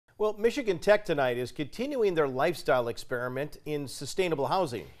Well, Michigan Tech tonight is continuing their lifestyle experiment in sustainable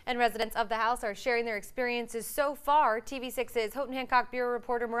housing. And residents of the house are sharing their experiences so far. TV6's Houghton Hancock Bureau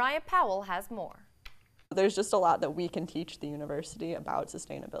reporter Mariah Powell has more. There's just a lot that we can teach the university about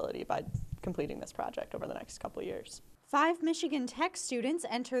sustainability by completing this project over the next couple years. 5 Michigan Tech students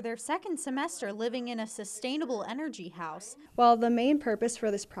enter their second semester living in a sustainable energy house. Well, the main purpose for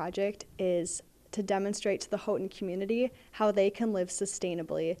this project is to demonstrate to the Houghton community how they can live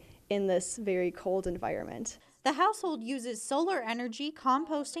sustainably in this very cold environment. The household uses solar energy,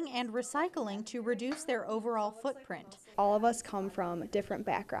 composting, and recycling to reduce their overall footprint. All of us come from different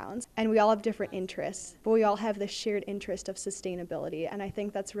backgrounds, and we all have different interests, but we all have this shared interest of sustainability, and I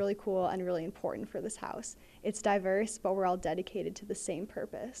think that's really cool and really important for this house. It's diverse, but we're all dedicated to the same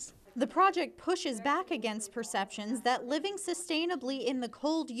purpose. The project pushes back against perceptions that living sustainably in the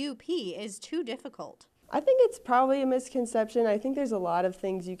cold UP is too difficult. I think it's probably a misconception. I think there's a lot of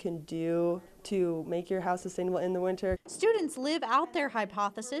things you can do to make your house sustainable in the winter. Students live out their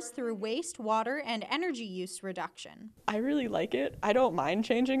hypothesis through waste, water, and energy use reduction. I really like it. I don't mind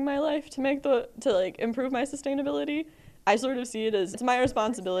changing my life to improve my sustainability. I sort of see it as it's my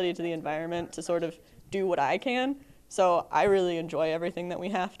responsibility to the environment to sort of do what I can. So I really enjoy everything that we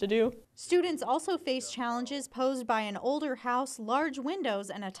have to do. Students also face challenges posed by an older house, large windows,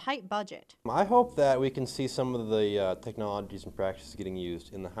 and a tight budget. I hope that we can see some of the technologies and practices getting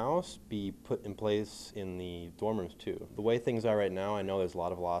used in the house be put in place in the dorm rooms too. The way things are right now, I know there's a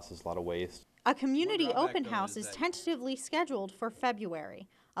lot of losses, a lot of waste. A community open house is tentatively scheduled for February.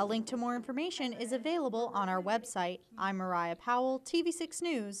 A link to more information is available on our website. I'm Mariah Powell, TV6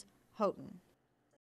 News, Houghton.